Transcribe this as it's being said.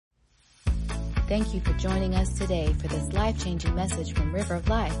thank you for joining us today for this life-changing message from River of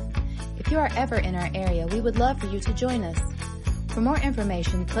Life. If you are ever in our area, we would love for you to join us. For more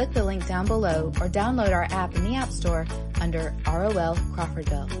information, click the link down below or download our app in the App Store under ROL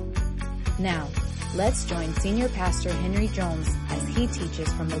Crawfordville. Now, let's join Senior Pastor Henry Jones as he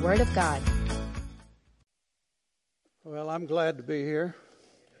teaches from the Word of God. Well, I'm glad to be here.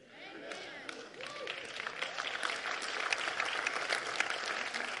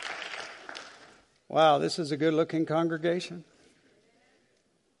 Wow, this is a good-looking congregation.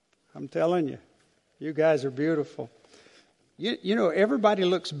 I'm telling you, you guys are beautiful. You know, everybody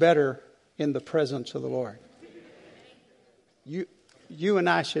looks better in the presence of the Lord. You and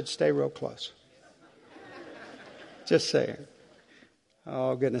I should stay real close. Just saying.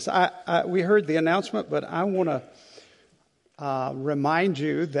 Oh, goodness. We heard the announcement, but I want to remind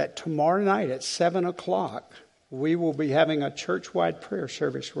you that tomorrow night at 7 o'clock, we will be having a church-wide prayer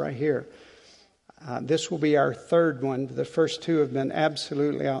service right here. This will be our third one. The first two have been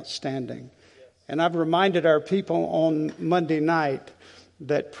absolutely outstanding. And I've reminded our people on Monday night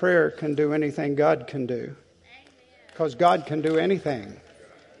that prayer can do anything God can do. Because God can do anything.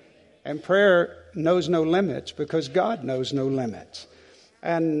 And prayer knows no limits because God knows no limits.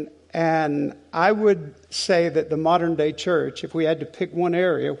 And I would say that the modern day church, if we had to pick one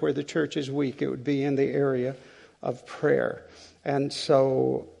area where the church is weak, it would be in the area of prayer. And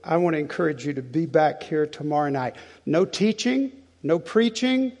so I want to encourage you to be back here tomorrow night. No teaching, no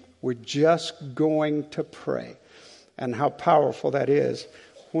preaching. We're just going to pray. And how powerful that is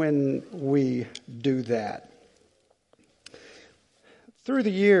when we do that. Through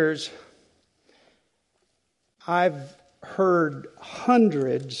the years, I've heard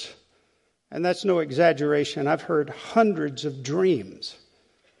hundreds, and that's no exaggeration, I've heard hundreds of dreams.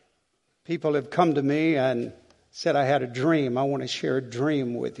 People have come to me and said, I had a dream. I want to share a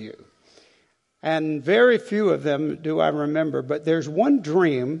dream with you. And very few of them do I remember, but there's one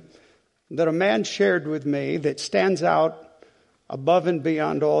dream that a man shared with me that stands out above and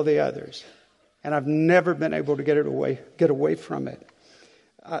beyond all the others. And I've never been able to get away from it.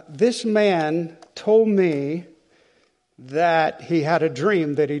 This man told me that he had a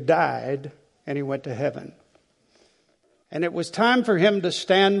dream that he died and he went to heaven. And it was time for him to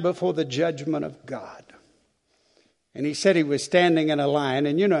stand before the judgment of God. And he said he was standing in a line,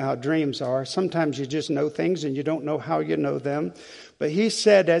 and you know how dreams are. Sometimes you just know things and you don't know how you know them. But he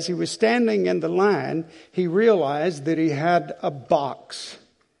said as he was standing in the line, he realized that he had a box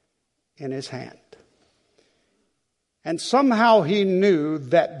in his hand. And somehow he knew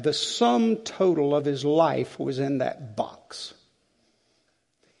that the sum total of his life was in that box.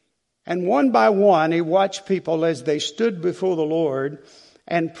 And one by one, he watched people as they stood before the Lord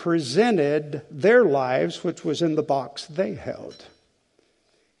and presented their lives, which was in the box they held.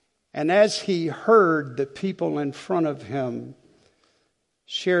 And as he heard the people in front of him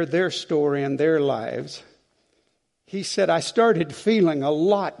share their story and their lives, he said, I started feeling a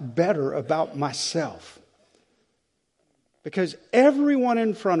lot better about myself. Because everyone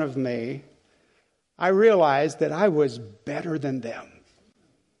in front of me, I realized that I was better than them.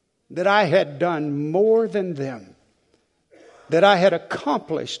 That I had done more than them. That I had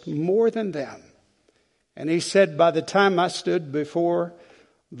accomplished more than them. And he said, by the time I stood before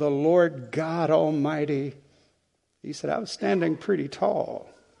the Lord God Almighty, he said, I was standing pretty tall.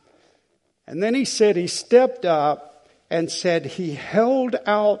 And then he said, he stepped up and said he held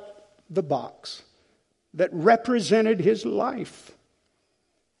out the box that represented his life.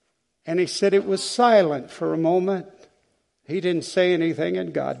 And he said it was silent for a moment. He didn't say anything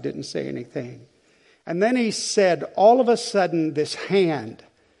and God didn't say anything. And then he said, all of a sudden, this hand,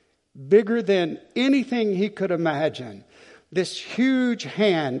 bigger than anything he could imagine, this huge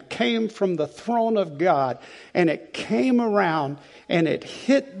hand came from the throne of God, and it came around and it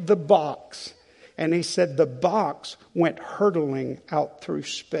hit the box. And he said the box went hurtling out through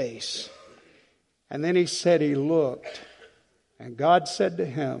space. And then he said he looked, and God said to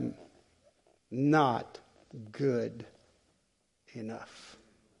him, not good enough.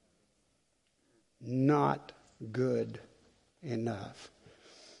 Not good enough.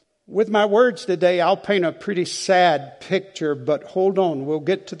 With my words today, I'll paint a pretty sad picture, but hold on, we'll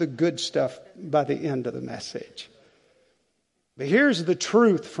get to the good stuff by the end of the message. But here's the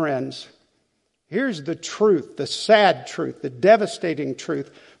truth, friends. Here's the truth, the sad truth, the devastating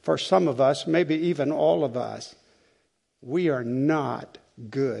truth for some of us, maybe even all of us. We are not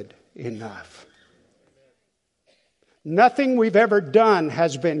good enough. Nothing we've ever done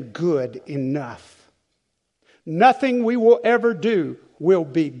has been good enough. Nothing we will ever do will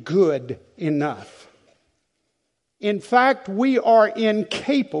be good enough. In fact, we are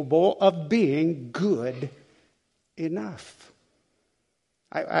incapable of being good enough.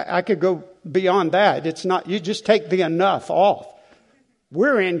 I could go beyond that. It's not, you just take the enough off.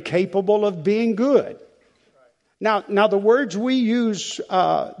 We're incapable of being good. Now the words we use,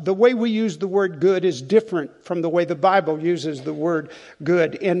 the way we use the word good is different from the way the Bible uses the word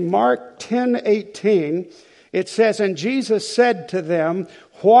good. In Mark 10:18, it says, "And Jesus said to them,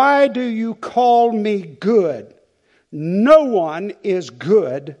 'Why do you call me good? No one is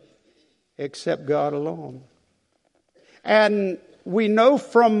good except God alone.'" And we know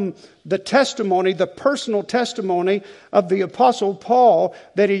from the testimony, the personal testimony of the Apostle Paul,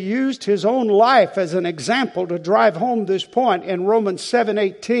 that he used his own life as an example to drive home this point. In Romans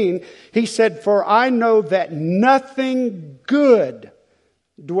 7:18, he said, "For I know that nothing good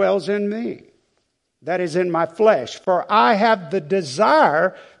dwells in me, that is in my flesh. For I have the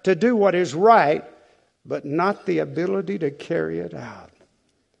desire to do what is right, but not the ability to carry it out."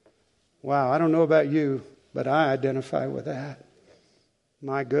 Wow, I don't know about you, but I identify with that.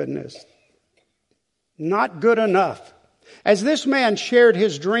 My goodness. Not good enough. As this man shared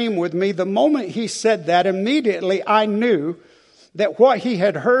his dream with me, the moment he said that, immediately I knew that what he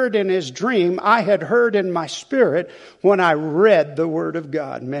had heard in his dream, I had heard in my spirit when I read the Word of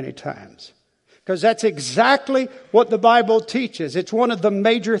God many times. Because that's exactly what the Bible teaches. It's one of the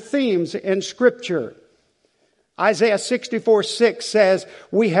major themes in Scripture. Isaiah 64:6 says,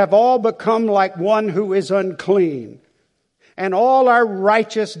 "We have all become like one who is unclean, and all our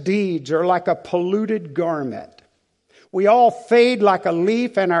righteous deeds are like a polluted garment. We all fade like a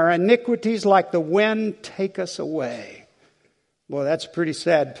leaf, and our iniquities like the wind take us away." Boy, that's a pretty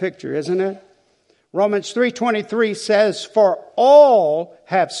sad picture, isn't it? Romans 3:23 says, "For all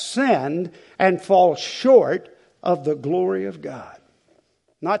have sinned and fall short of the glory of God."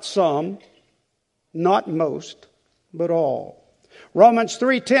 Not some, not most, but all. Romans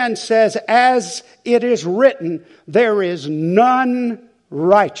 3:10 says, "As it is written, there is none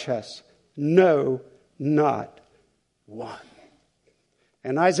righteous, no, not one."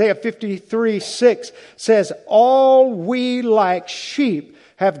 And Isaiah 53:6 says, "All we like sheep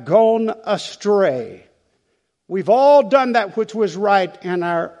have gone astray. We've all done that which was right in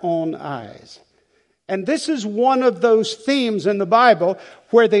our own eyes." And this is one of those themes in the Bible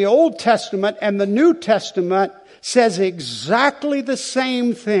where the Old Testament and the New Testament says exactly the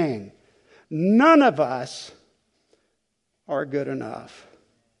same thing. None of us are good enough.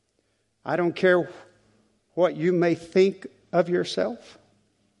 I don't care what you may think of yourself.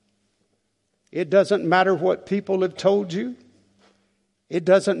 It doesn't matter what people have told you. It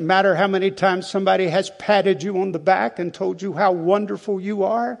doesn't matter how many times somebody has patted you on the back and told you how wonderful you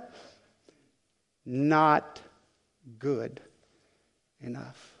are. Not good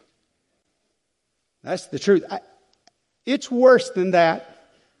enough. That's the truth. It's worse than that.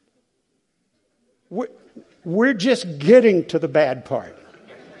 We're just getting to the bad part.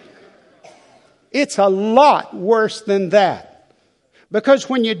 It's a lot worse than that. Because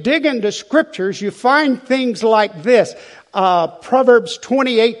when you dig into scriptures, you find things like this. Proverbs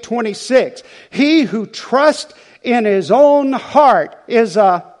 28:26. "He who trusts in his own heart is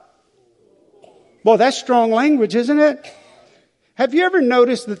a..." Well, that's strong language, isn't it? Have you ever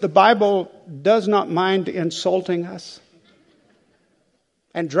noticed that the Bible does not mind insulting us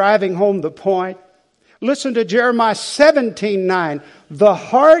and driving home the point? Listen to Jeremiah 17:9. "The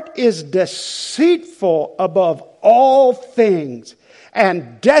heart is deceitful above all things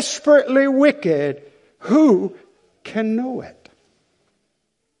and desperately wicked. Who can know it?"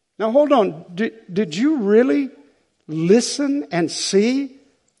 Now hold on. Did you really listen and see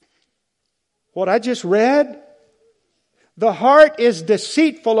what I just read? The heart is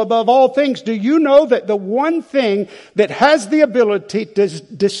deceitful above all things. Do you know that the one thing that has the ability to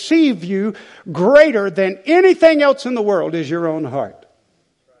deceive you greater than anything else in the world is your own heart?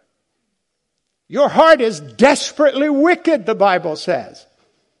 Your heart is desperately wicked, the Bible says.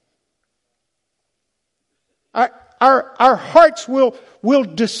 Our hearts will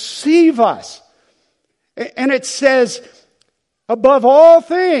deceive us. And it says, above all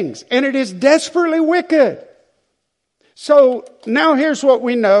things, and it is desperately wicked. So now here's what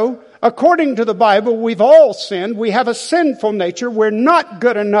we know. According to the Bible, we've all sinned. We have a sinful nature. We're not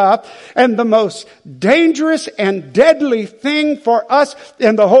good enough. And the most dangerous and deadly thing for us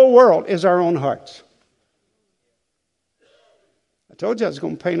in the whole world is our own hearts. I told you I was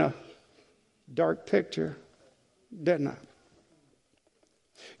going to paint a dark picture, didn't I?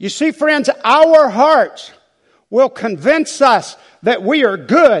 You see, friends, our hearts will convince us that we are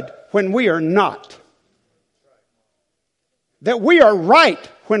good when we are not. That we are right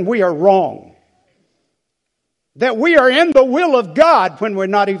when we are wrong. that we are in the will of God when we're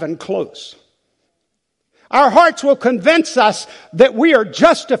not even close. Our hearts will convince us that we are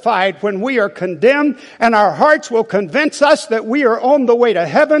justified when we are condemned, and our hearts will convince us that we are on the way to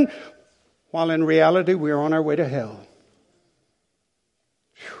heaven, while in reality we are on our way to hell.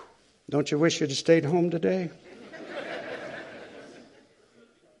 Whew. Don't you wish you'd have stayed home today?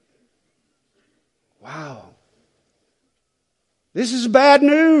 Wow. This is bad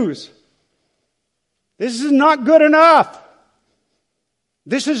news. This is not good enough.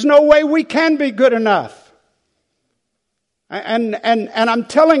 This is no way we can be good enough. And I'm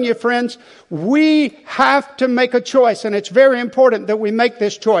telling you, friends, we have to make a choice, and it's very important that we make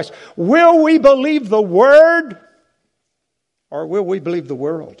this choice. Will we believe the Word, or will we believe the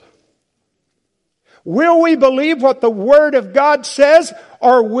world? Will we believe what the Word of God says,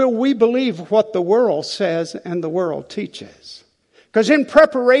 or will we believe what the world says and the world teaches? Because in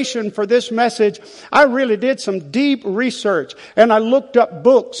preparation for this message, I really did some deep research, and I looked up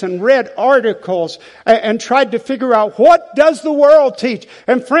books and read articles and tried to figure out, what does the world teach?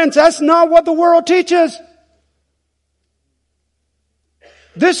 And friends, that's not what the world teaches.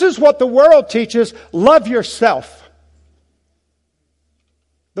 This is what the world teaches: love yourself.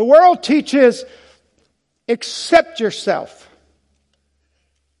 The world teaches accept yourself.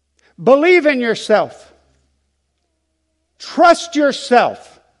 Believe in yourself. Trust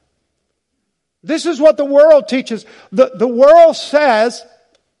yourself. This is what the world teaches. The world says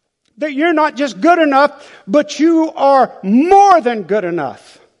that you're not just good enough, but you are more than good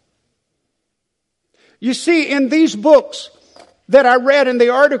enough. You see, in these books that I read, in the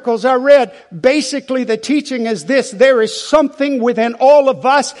articles I read, basically the teaching is this: there is something within all of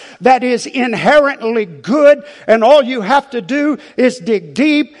us that is inherently good, and all you have to do is dig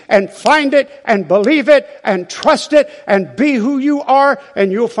deep and find it and believe it and trust it and be who you are,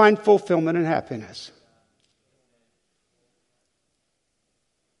 and you'll find fulfillment and happiness.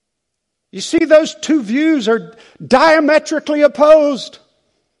 You see, those two views are diametrically opposed.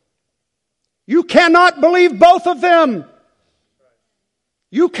 You cannot believe both of them.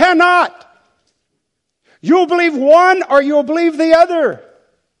 You cannot. You'll believe one or you'll believe the other.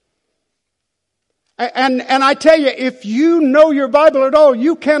 And I tell you, if you know your Bible at all,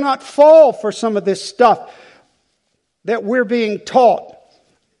 you cannot fall for some of this stuff that we're being taught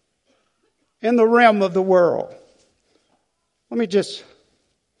in the realm of the world. Let me just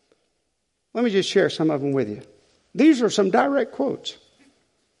share some of them with you. These are some direct quotes.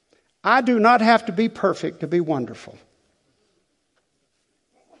 I do not have to be perfect to be wonderful.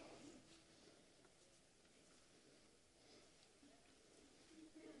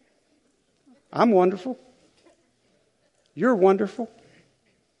 I'm wonderful. You're wonderful.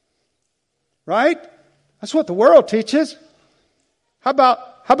 Right? That's what the world teaches. How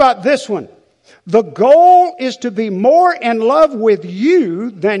about this one? The goal is to be more in love with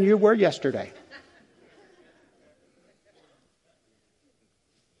you than you were yesterday.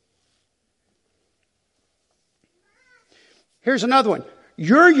 Here's another one.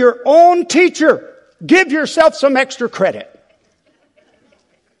 You're your own teacher. Give yourself some extra credit.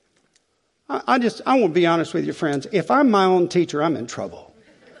 I want to be honest with you, friends. If I'm my own teacher, I'm in trouble.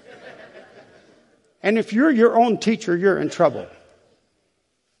 And if you're your own teacher, you're in trouble.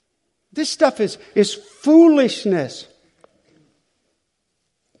 This stuff is foolishness.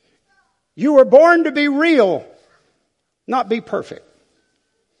 You were born to be real, not be perfect.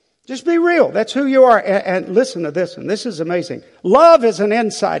 Just be real. That's who you are. And listen to this, and this is amazing. Love is an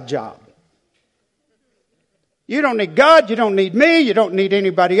inside job. You don't need God. You don't need me. You don't need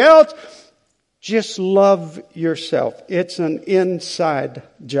anybody else. Just love yourself. It's an inside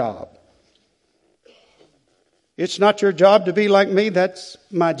job. It's not your job to be like me. That's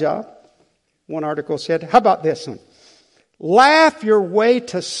my job. One article said, how about this one? Laugh your way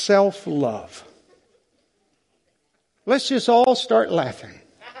to self-love. Let's just all start laughing.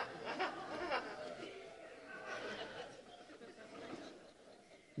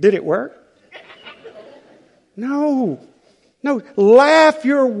 Did it work? No. Laugh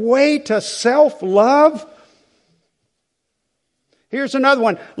your way to self-love. Here's another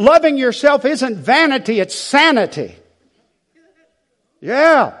one. Loving yourself isn't vanity, it's sanity.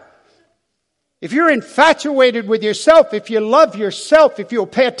 Yeah. If you're infatuated with yourself, if you love yourself, if you'll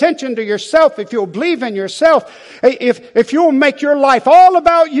pay attention to yourself, if you'll believe in yourself, if you'll make your life all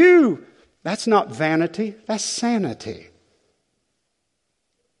about you, that's not vanity, that's sanity.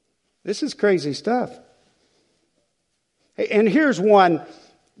 This is crazy stuff. And here's one.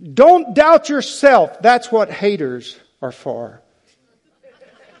 Don't doubt yourself. That's what haters are for.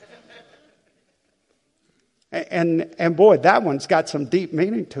 And boy, that one's got some deep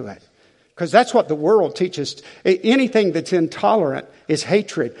meaning to it. Because that's what the world teaches. Anything that's intolerant is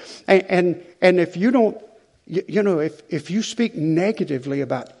hatred. And if you don't, if you speak negatively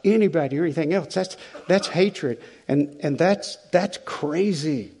about anybody or anything else, that's hatred. And that's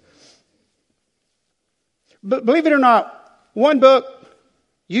crazy. But believe it or not, one book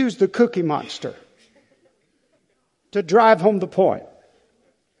used the Cookie Monster to drive home the point.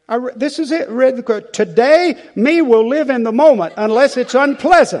 This is it. Read the quote. Today, me will live in the moment unless it's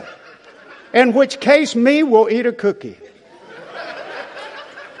unpleasant. In which case, me will eat a cookie.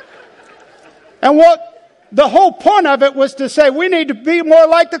 And the whole point of it was to say we need to be more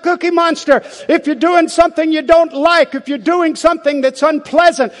like the Cookie Monster. If you're doing something you don't like, if you're doing something that's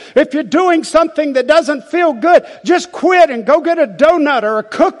unpleasant, if you're doing something that doesn't feel good, just quit and go get a donut or a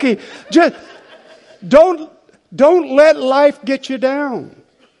cookie. Just don't let life get you down.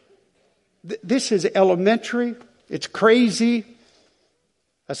 This is elementary. It's crazy.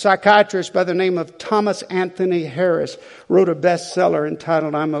 A psychiatrist by the name of Thomas Anthony Harris wrote a bestseller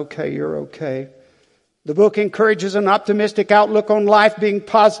entitled I'm Okay, You're Okay. The book encourages an optimistic outlook on life, being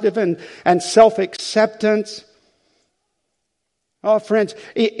positive and self-acceptance. Oh, friends,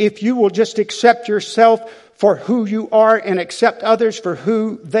 if you will just accept yourself for who you are and accept others for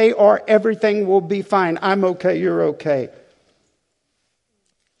who they are, everything will be fine. I'm okay, you're okay.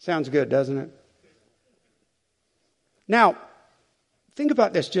 Sounds good, doesn't it? Now, think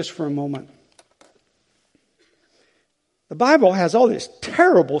about this just for a moment. The Bible has all this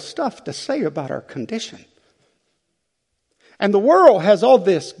terrible stuff to say about our condition. And the world has all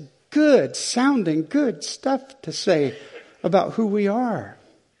this good sounding, good stuff to say about who we are.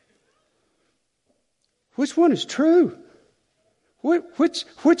 Which one is true?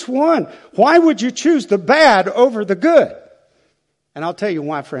 Which one? Why would you choose the bad over the good? And I'll tell you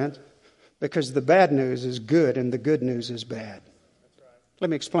why, friends. Because the bad news is good and the good news is bad. Let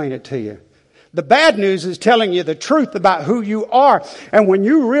me explain it to you. The bad news is telling you the truth about who you are. And when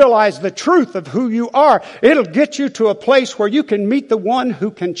you realize the truth of who you are, it'll get you to a place where you can meet the one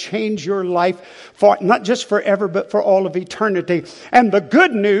who can change your life for not just forever, but for all of eternity. And the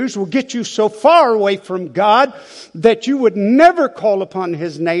good news will get you so far away from God that you would never call upon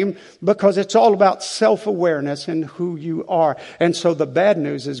His name, because it's all about self-awareness and who you are. And so the bad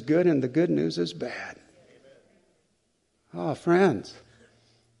news is good and the good news is bad. Oh, friends.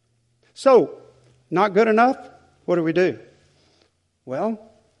 So, not good enough? What do? Well,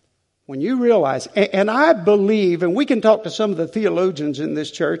 when you realize, and I believe, and we can talk to some of the theologians in this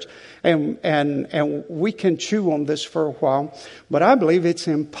church, and we can chew on this for a while, but I believe it's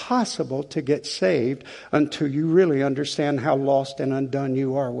impossible to get saved until you really understand how lost and undone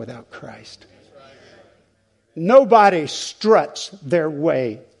you are without Christ. Nobody struts their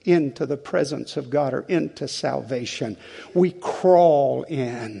way into the presence of God or into salvation. We crawl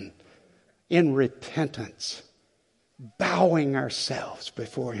in repentance, bowing ourselves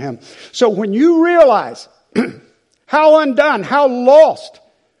before Him. So when you realize how undone, how lost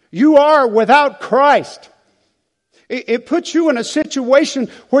you are without Christ, it puts you in a situation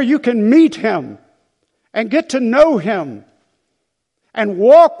where you can meet Him and get to know Him and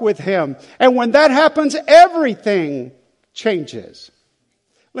walk with Him. And when that happens, everything changes.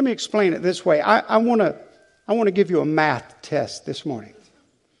 Let me explain it this way. I want to give you a math test this morning.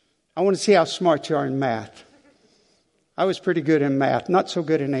 I want to see how smart you are in math. I was pretty good in math. Not so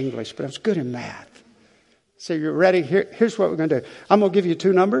good in English, but I was good in math. So you're ready? Here's what we're going to do. I'm going to give you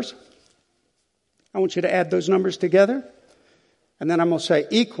two numbers. I want you to add those numbers together. And then I'm going to say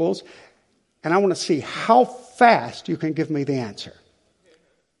equals. And I want to see how fast you can give me the answer.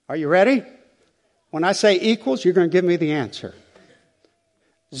 Are you ready? When I say equals, you're going to give me the answer.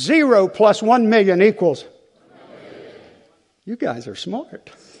 0 plus 1 million equals. You guys are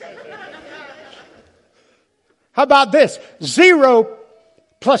smart. How about this? 0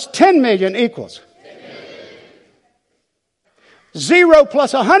 plus 10 million equals. 0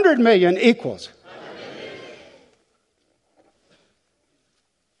 plus 100 million equals.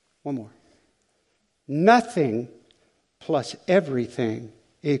 One more. Nothing plus everything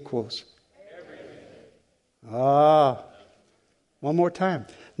equals. One more time.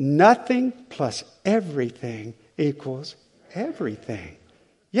 Nothing plus everything equals everything.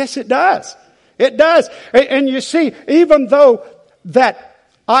 Yes, it does. It does. And you see, even though that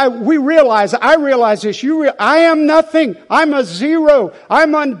I realize this, I am nothing. I'm a zero.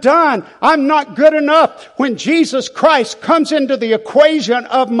 I'm undone. I'm not good enough. When Jesus Christ comes into the equation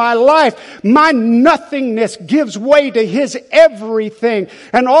of my life, my nothingness gives way to His everything.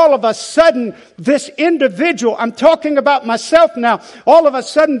 And all of a sudden, this individual, I'm talking about myself now, all of a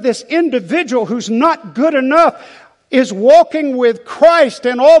sudden this individual who's not good enough, is walking with Christ,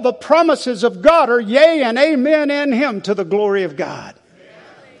 and all the promises of God are yea and amen in Him to the glory of God.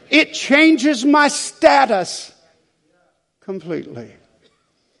 It changes my status completely.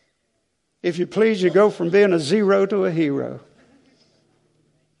 If you please, you go from being a zero to a hero.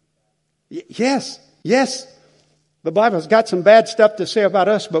 Yes. The Bible's got some bad stuff to say about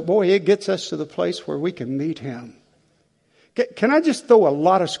us, but boy, it gets us to the place where we can meet Him. Can I just throw a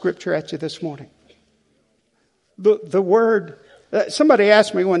lot of scripture at you this morning? The Word, somebody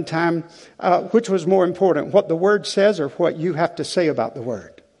asked me one time, which was more important, what the Word says or what you have to say about the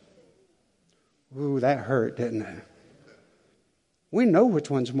Word? Ooh, that hurt, didn't it? We know which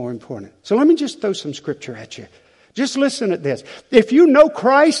one's more important. So let me just throw some scripture at you. Just listen at this. If you know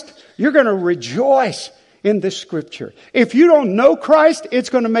Christ, you're going to rejoice in this scripture. If you don't know Christ, it's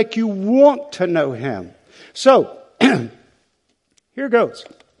going to make you want to know Him. So, here goes.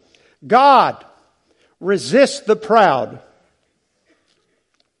 God resists the proud,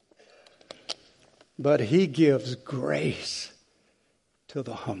 but He gives grace to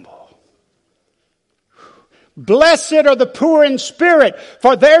the humble. Blessed are the poor in spirit,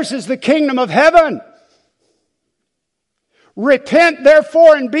 for theirs is the kingdom of heaven. Repent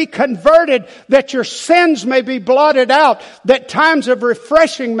therefore and be converted, that your sins may be blotted out, that times of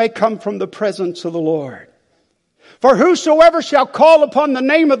refreshing may come from the presence of the Lord. For whosoever shall call upon the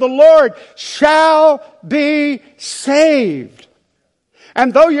name of the Lord shall be saved.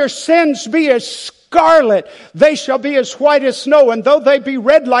 And though your sins be as scarlet, they shall be as white as snow. And though they be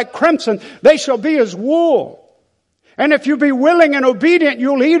red like crimson, they shall be as wool. And if you be willing and obedient,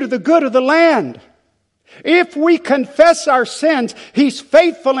 you'll eat of the good of the land. If we confess our sins, He's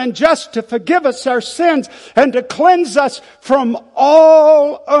faithful and just to forgive us our sins and to cleanse us from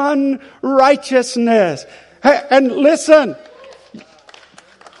all unrighteousness. And listen,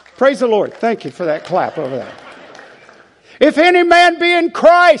 praise the Lord. Thank you for that clap over there. If any man be in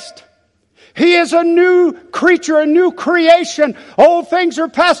Christ, he is a new creature, a new creation. Old things are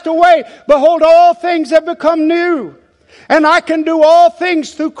passed away. Behold, all things have become new. And I can do all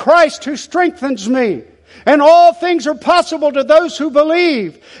things through Christ who strengthens me. And all things are possible to those who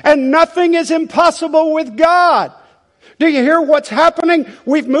believe. And nothing is impossible with God. Do you hear what's happening?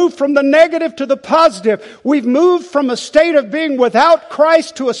 We've moved from the negative to the positive. We've moved from a state of being without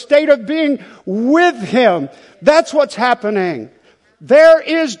Christ to a state of being with Him. That's what's happening. There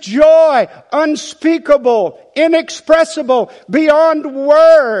is joy, unspeakable, inexpressible, beyond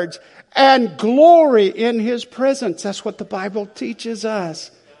words, and glory in His presence. That's what the Bible teaches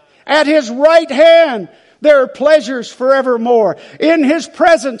us. At His right hand, there are pleasures forevermore. In His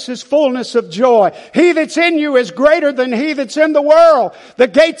presence is fullness of joy. He that's in you is greater than he that's in the world. The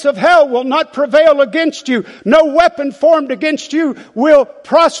gates of hell will not prevail against you. No weapon formed against you will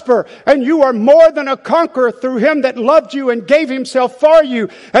prosper. And you are more than a conqueror through Him that loved you and gave Himself for you.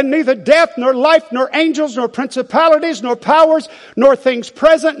 And neither death, nor life, nor angels, nor principalities, nor powers, nor things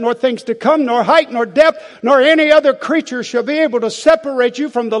present, nor things to come, nor height, nor depth, nor any other creature shall be able to separate you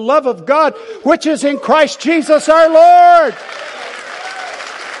from the love of God, which is in Christ Jesus our Lord.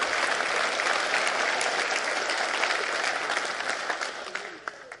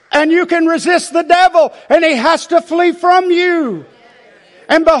 And you can resist the devil, and he has to flee from you.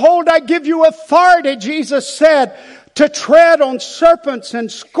 And behold, I give you authority, Jesus said, to tread on serpents and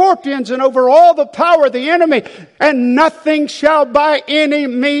scorpions and over all the power of the enemy, and nothing shall by any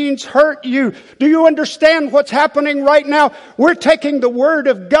means hurt you. Do you understand what's happening right now? We're taking the Word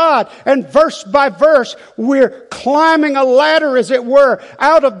of God, and verse by verse, we're climbing a ladder, as it were,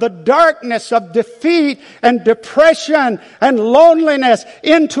 out of the darkness of defeat and depression and loneliness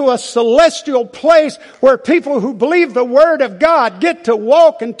into a celestial place where people who believe the Word of God get to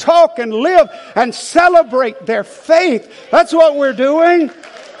walk and talk and live and celebrate their faith. That's what we're doing.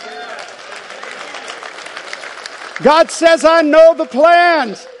 God says, I know the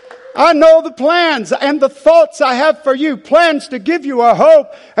plans. I know the plans and the thoughts I have for you. Plans to give you a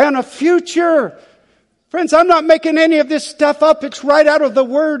hope and a future. Friends, I'm not making any of this stuff up. It's right out of the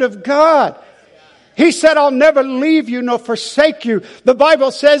Word of God. He said, I'll never leave you nor forsake you. The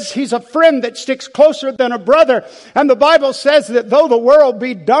Bible says He's a friend that sticks closer than a brother. And the Bible says that though the world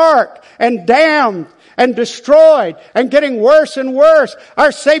be dark and damned and destroyed and getting worse and worse,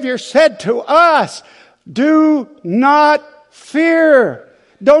 our Savior said to us, do not fear.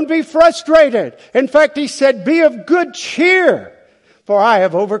 Don't be frustrated. In fact, He said, be of good cheer, for I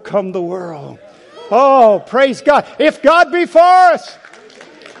have overcome the world. Oh, praise God. If God be for us,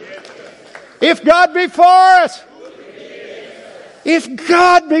 if God be for us, If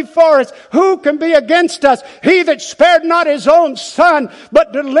God be for us, who can be against us? He that spared not his own son,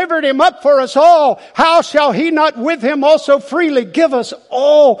 but delivered him up for us all, how shall he not with him also freely give us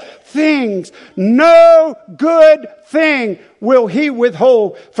all things? No good thing will he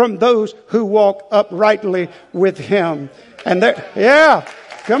withhold from those who walk uprightly with him. And there, yeah,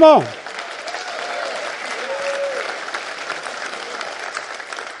 come on.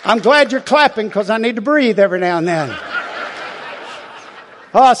 I'm glad you're clapping because I need to breathe every now and then.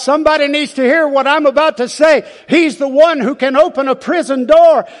 Somebody needs to hear what I'm about to say. He's the one who can open a prison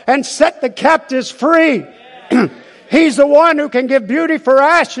door and set the captives free. He's the one who can give beauty for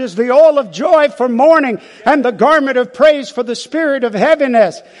ashes, the oil of joy for mourning, and the garment of praise for the spirit of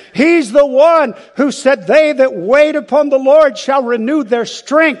heaviness. He's the one who said, they that wait upon the Lord shall renew their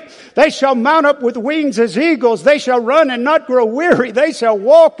strength. They shall mount up with wings as eagles. They shall run and not grow weary. They shall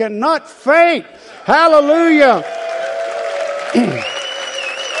walk and not faint. Hallelujah.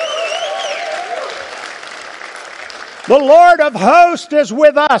 The Lord of hosts is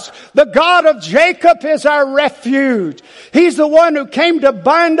with us. The God of Jacob is our refuge. He's the one who came to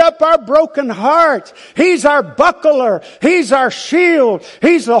bind up our broken hearts. He's our buckler. He's our shield.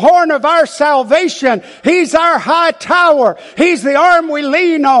 He's the horn of our salvation. He's our high tower. He's the arm we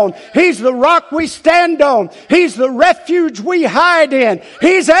lean on. He's the rock we stand on. He's the refuge we hide in.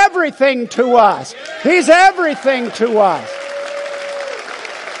 He's everything to us. He's everything to us.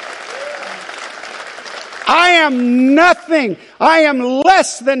 I am nothing. I am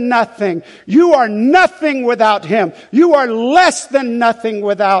less than nothing. You are nothing without Him. You are less than nothing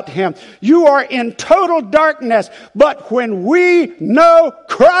without Him. You are in total darkness. But when we know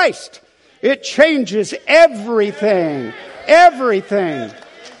Christ, it changes everything. Everything.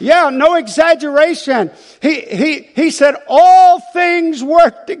 Yeah, no exaggeration. He said, all things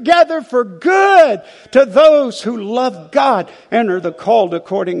work together for good to those who love God and are the called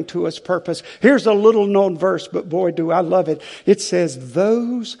according to His purpose. Here's a little known verse, but boy, do I love it. It says,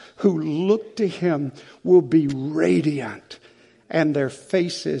 those who look to Him will be radiant and their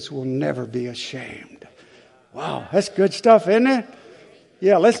faces will never be ashamed. Wow, that's good stuff, isn't it?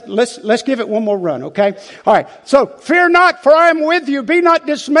 Yeah, let's give it one more run, okay? All right. So, fear not, for I am with you. Be not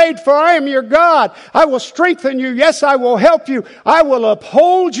dismayed, for I am your God. I will strengthen you. Yes, I will help you. I will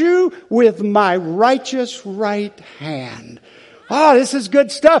uphold you with my righteous right hand. This is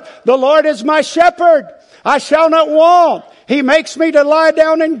good stuff. The Lord is my shepherd. I shall not want. He makes me to lie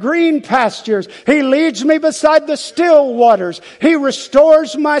down in green pastures. He leads me beside the still waters. He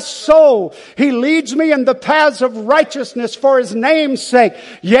restores my soul. He leads me in the paths of righteousness for His name's sake.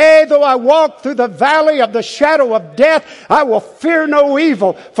 Yea, though I walk through the valley of the shadow of death, I will fear no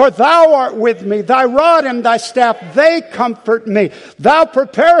evil, for Thou art with me. Thy rod and Thy staff, they comfort me. Thou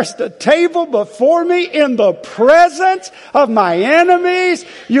preparest a table before me in the presence of my enemies.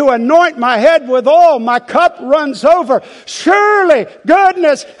 You anoint my head with oil. My cup runs over. Surely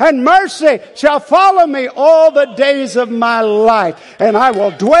goodness and mercy shall follow me all the days of my life, and I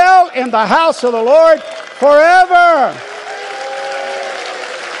will dwell in the house of the Lord forever.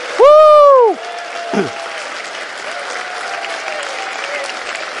 Woo!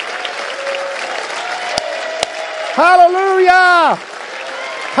 Hallelujah!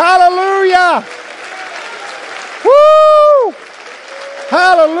 Hallelujah! Woo!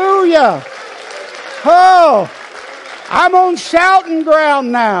 Hallelujah! Oh! I'm on shouting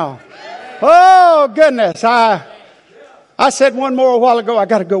ground now. Oh, goodness. I said one more a while ago. I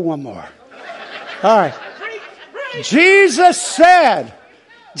got to go one more. All right. Jesus said,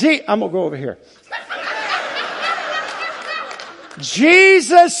 I'm going to go over here.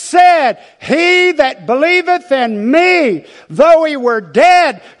 Jesus said, he that believeth in me, though he were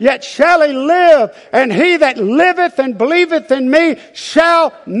dead, yet shall he live. And he that liveth and believeth in me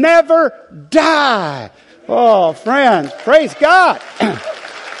shall never die. Oh, friends, praise God.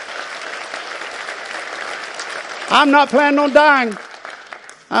 I'm not planning on dying.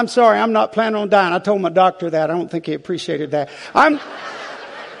 I'm sorry, I'm not planning on dying. I told my doctor that. I don't think he appreciated that. I'm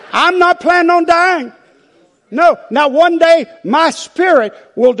not planning on dying. No. Now, one day, my spirit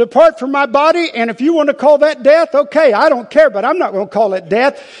will depart from my body, and if you want to call that death, okay, I don't care, but I'm not going to call it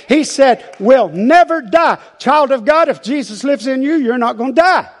death. He said, we'll never die. Child of God, if Jesus lives in you, you're not going to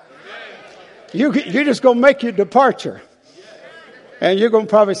die. You're just going to make your departure. And you're going to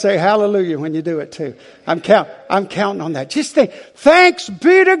probably say hallelujah when you do it too. I'm counting on that. Just think, thanks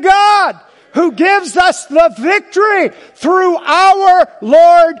be to God who gives us the victory through our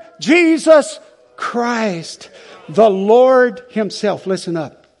Lord Jesus Christ. The Lord Himself, listen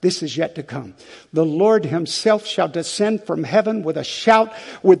up. This is yet to come. The Lord himself shall descend from heaven with a shout,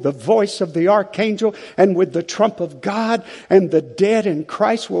 with the voice of the archangel, and with the trump of God. And the dead in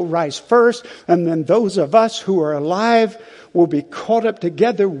Christ will rise first. And then those of us who are alive will be caught up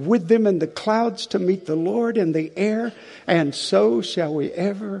together with them in the clouds to meet the Lord in the air. And so shall we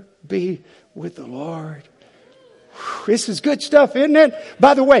ever be with the Lord. This is good stuff, isn't it?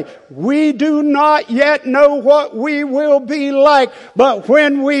 By the way, we do not yet know what we will be like, but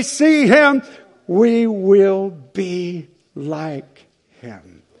when we see him, we will be like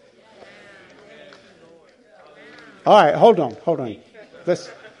him. All right, hold on.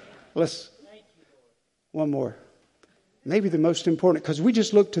 Let's, one more. Maybe the most important, because we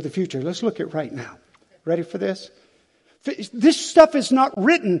just look to the future. Let's look at right now. Ready for this? This stuff is not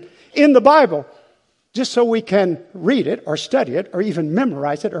written in the Bible just so we can read it or study it or even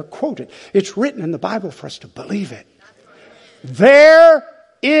memorize it or quote it. It's written in the Bible for us to believe it. There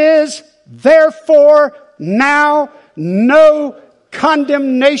is therefore now no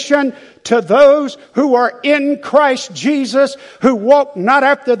condemnation to those who are in Christ Jesus, who walk not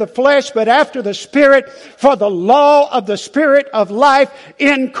after the flesh but after the Spirit. For the law of the Spirit of life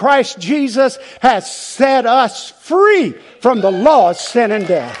in Christ Jesus has set us free from the law of sin and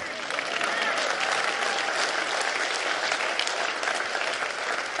death.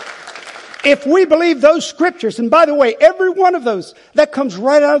 If we believe those scriptures, and by the way, every one of those, that comes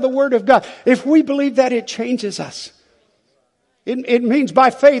right out of the Word of God. If we believe that, it changes us. It means by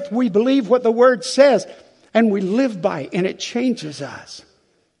faith we believe what the Word says and we live by it, and it changes us.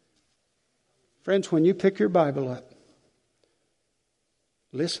 Friends, when you pick your Bible up,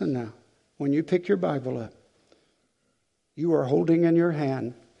 listen now. When you pick your Bible up, you are holding in your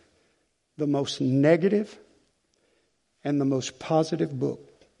hand the most negative and the most positive book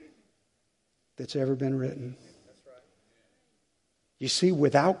that's ever been written. You see,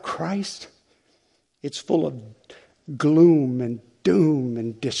 without Christ, it's full of gloom and doom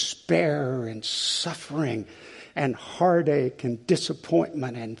and despair and suffering and heartache and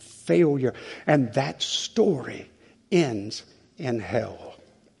disappointment and failure. And that story ends in hell.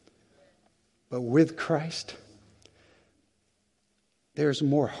 But with Christ, there's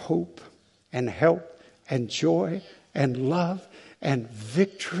more hope and help and joy and love and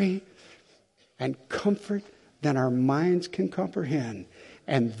victory and comfort than our minds can comprehend.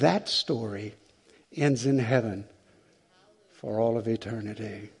 And that story ends in heaven for all of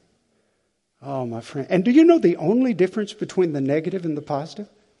eternity. Oh, my friend. And do you know the only difference between the negative and the positive?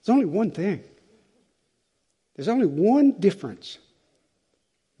 There's only one thing. There's only one difference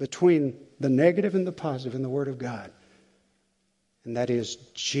between the negative and the positive in the Word of God. And that is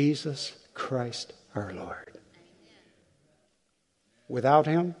Jesus Christ our Lord. Without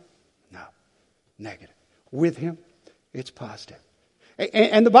him, no. Negative. With him, it's positive.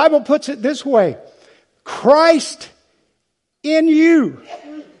 And the Bible puts it this way. Christ in you,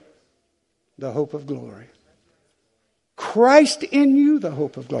 the hope of glory. Christ in you, the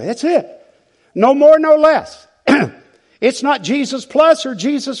hope of glory. That's it. No more, no less. It's not Jesus plus or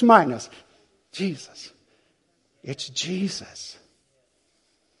Jesus minus. Jesus. It's Jesus.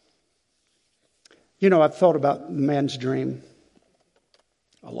 You know, I've thought about the man's dream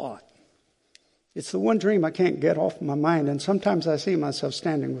a lot. It's the one dream I can't get off my mind, and sometimes I see myself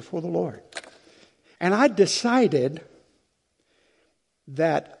standing before the Lord. And I decided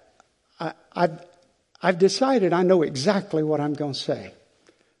that I've decided I know exactly what I'm going to say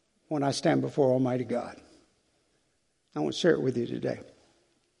when I stand before Almighty God. I want to share it with you today.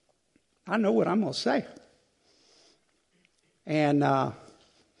 I know what I'm going to say. And at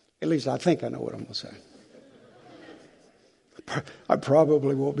least I think I know what I'm going to say. I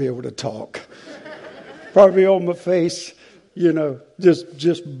probably won't be able to talk. Probably on my face,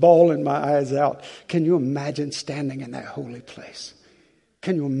 just bawling my eyes out. Can you imagine standing in that holy place?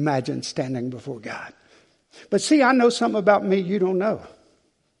 Can you imagine standing before God? But see, I know something about me you don't know.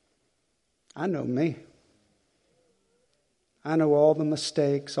 I know me. I know all the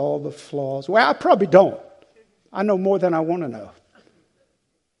mistakes, all the flaws. Well, I probably don't. I know more than I want to know.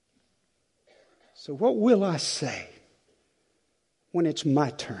 So what will I say when it's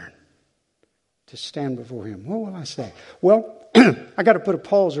my turn to stand before him? What will I say? Well, I got to put a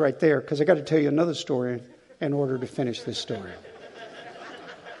pause right there because I got to tell you another story in order to finish this story.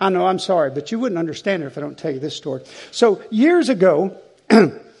 I know, I'm sorry, but you wouldn't understand it if I don't tell you this story. So years ago,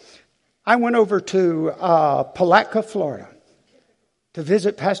 I went over to Palatka, Florida to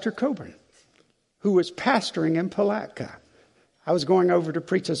visit Pastor Coburn, who was pastoring in Palatka. I was going over to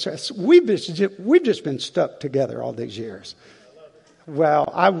preach a service. We've just been stuck together all these years.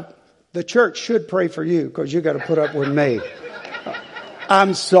 Well, the church should pray for you because you got to put up with me.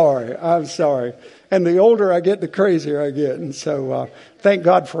 I'm sorry. And the older I get, the crazier I get. And so thank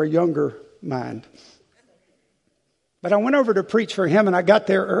God for a younger mind. But I went over to preach for him, and I got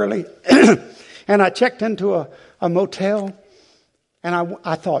there early. And I checked into a motel. And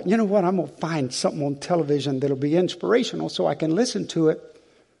I thought, you know what? I'm going to find something on television that'll be inspirational so I can listen to it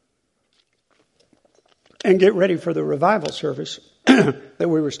and get ready for the revival service that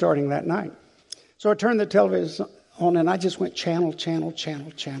we were starting that night. So I turned the television on, and I just went channel.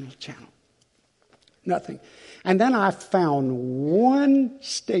 Nothing. And then I found one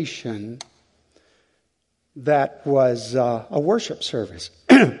station that was a worship service.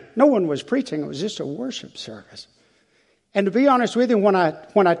 No one was preaching. It was just a worship service. And to be honest with you, when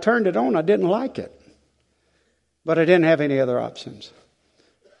I turned it on, I didn't like it. But I didn't have any other options.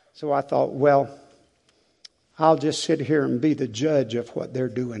 So I thought, well, I'll just sit here and be the judge of what they're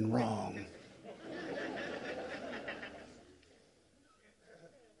doing wrong.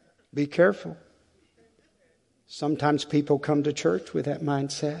 Be careful. Sometimes people come to church with that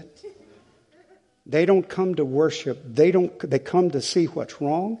mindset. They don't come to worship. They come to see what's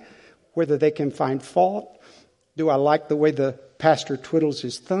wrong, whether they can find fault. Do I like the way the pastor twiddles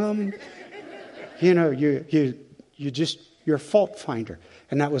his thumb? You know, you're a fault finder.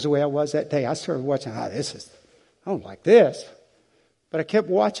 And that was the way I was that day. I started watching, I don't like this. But I kept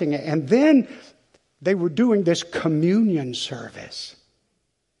watching it. And then they were doing this communion service.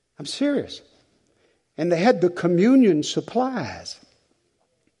 I'm serious. And they had the communion supplies.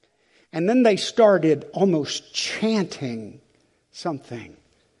 And then they started almost chanting something.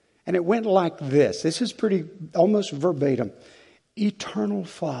 And it went like this. This is pretty, almost verbatim. Eternal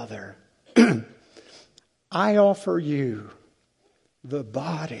Father, I offer you the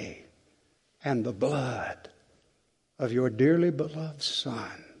body and the blood of your dearly beloved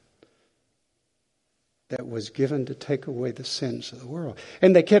Son that was given to take away the sins of the world.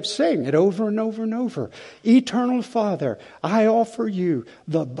 And they kept saying it over and over and over. Eternal Father, I offer you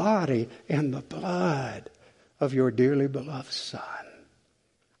the body and the blood of your dearly beloved Son.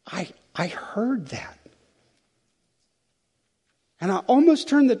 I heard that. And I almost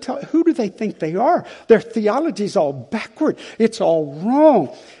turned who do they think they are? Their theology's all backward. It's all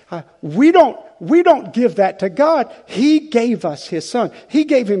wrong. We don't give that to God. He gave us His Son. He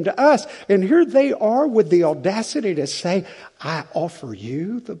gave Him to us. And here they are with the audacity to say, I offer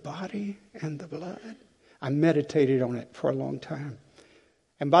you the body and the blood. I meditated on it for a long time.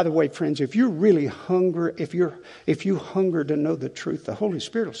 And by the way, friends, if you're really hungry, if you hunger to know the truth, the Holy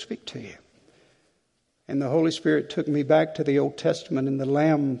Spirit will speak to you. And the Holy Spirit took me back to the Old Testament and the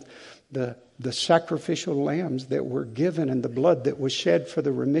lamb, the sacrificial lambs that were given and the blood that was shed for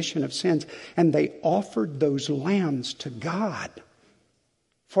the remission of sins. And they offered those lambs to God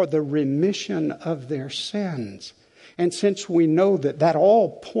for the remission of their sins. And since we know that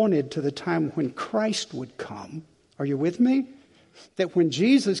all pointed to the time when Christ would come, are you with me? That when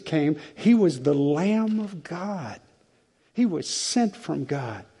Jesus came, He was the Lamb of God. He was sent from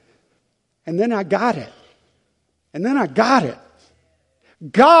God. And then I got it.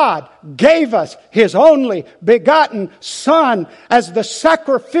 God gave us His only begotten Son as the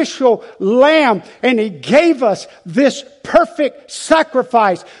sacrificial lamb. And He gave us this perfect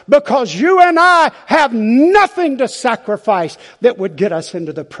sacrifice because you and I have nothing to sacrifice that would get us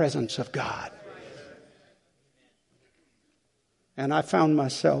into the presence of God. And I found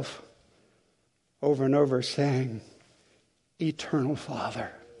myself over and over saying, Eternal Father,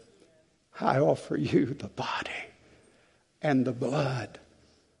 I offer you the body and the blood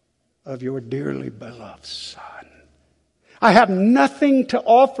of your dearly beloved Son. I have nothing to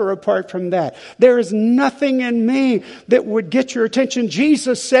offer apart from that. There is nothing in me that would get your attention.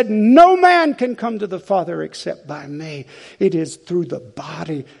 Jesus said, no man can come to the Father except by me. It is through the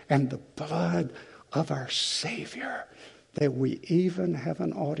body and the blood of our Savior that we even have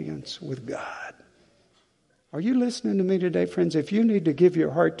an audience with God. Are you listening to me today, friends? If you need to give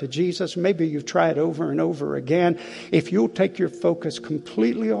your heart to Jesus, maybe you've tried over and over again. If you'll take your focus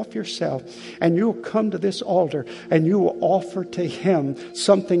completely off yourself and you'll come to this altar and you will offer to Him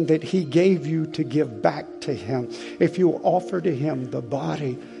something that He gave you to give back to Him. If you'll offer to Him the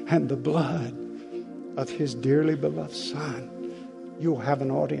body and the blood of His dearly beloved Son, you'll have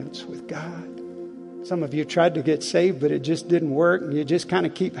an audience with God. Some of you tried to get saved, but it just didn't work, and you just kind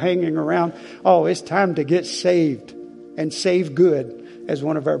of keep hanging around. Oh, it's time to get saved, and save good, as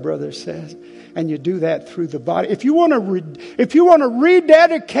one of our brothers says. And you do that through the body. If you want to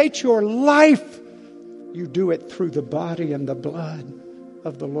rededicate your life, you do it through the body and the blood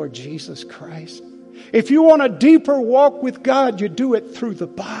of the Lord Jesus Christ. If you want a deeper walk with God, you do it through the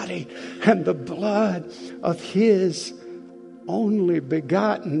body and the blood of His only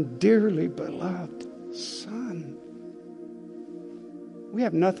begotten, dearly beloved Son. We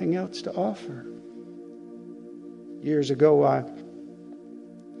have nothing else to offer. Years ago, I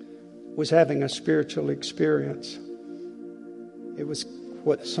was having a spiritual experience. It was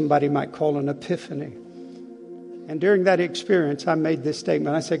what somebody might call an epiphany. And during that experience, I made this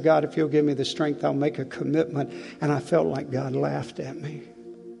statement. I said, God, if you'll give me the strength, I'll make a commitment. And I felt like God laughed at me.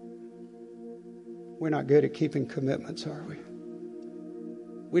 We're not good at keeping commitments, are we?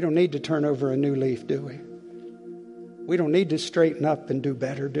 We don't need to turn over a new leaf, do we? We don't need to straighten up and do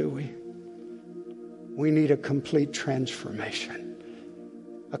better, do we? We need a complete transformation,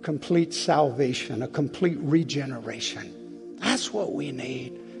 a complete salvation, a complete regeneration. That's what we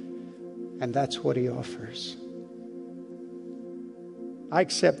need. And that's what he offers. I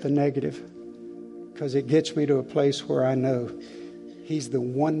accept the negative because it gets me to a place where I know he's the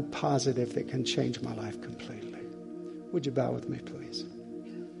one positive that can change my life completely. Would you bow with me, please?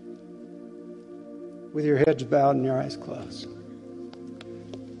 With your heads bowed and your eyes closed.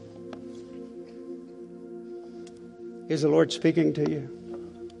 Is the Lord speaking to you?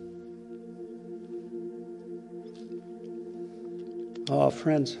 Oh,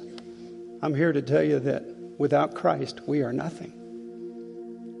 friends, I'm here to tell you that without Christ, we are nothing.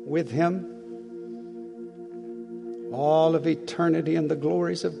 With him, all of eternity and the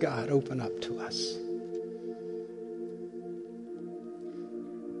glories of God open up to us.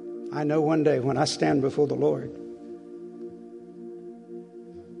 I know one day when I stand before the Lord,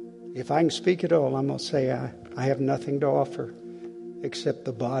 if I can speak at all, I'm going to say I have nothing to offer except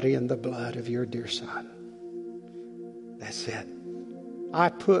the body and the blood of your dear Son. That's it. I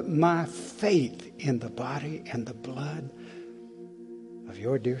put my faith in the body and the blood of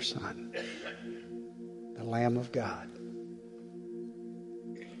your dear Son, the Lamb of God.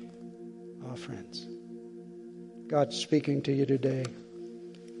 Oh, friends, God's speaking to you today.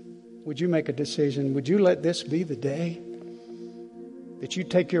 Would you make a decision? Would you let this be the day that you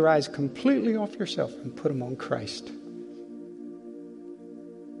take your eyes completely off yourself and put them on Christ?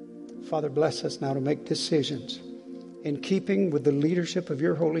 Father, bless us now to make decisions in keeping with the leadership of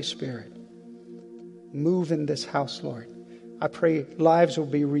your Holy Spirit. Move in this house, Lord. I pray lives will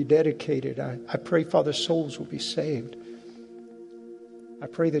be rededicated. I pray, Father, souls will be saved. I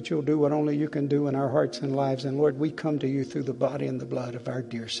pray that you'll do what only you can do in our hearts and lives. And Lord, we come to you through the body and the blood of our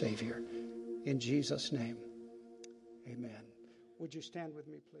dear Savior. In Jesus' name, amen. Would you stand with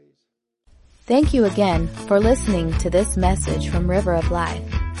me, please? Thank you again for listening to this message from River of Life.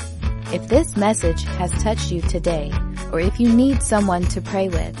 If this message has touched you today, or if you need someone to pray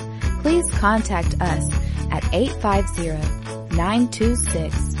with, please contact us at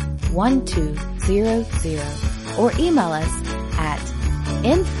 850-926-1200 or email us at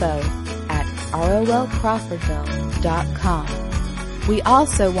info@rolcrawfordville.com. We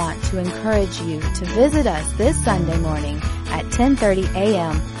also want to encourage you to visit us this Sunday morning at 10:30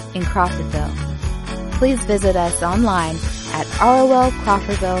 a.m. in Crawfordville. Please visit us online at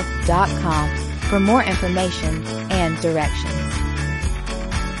rolcrawfordville.com for more information and directions.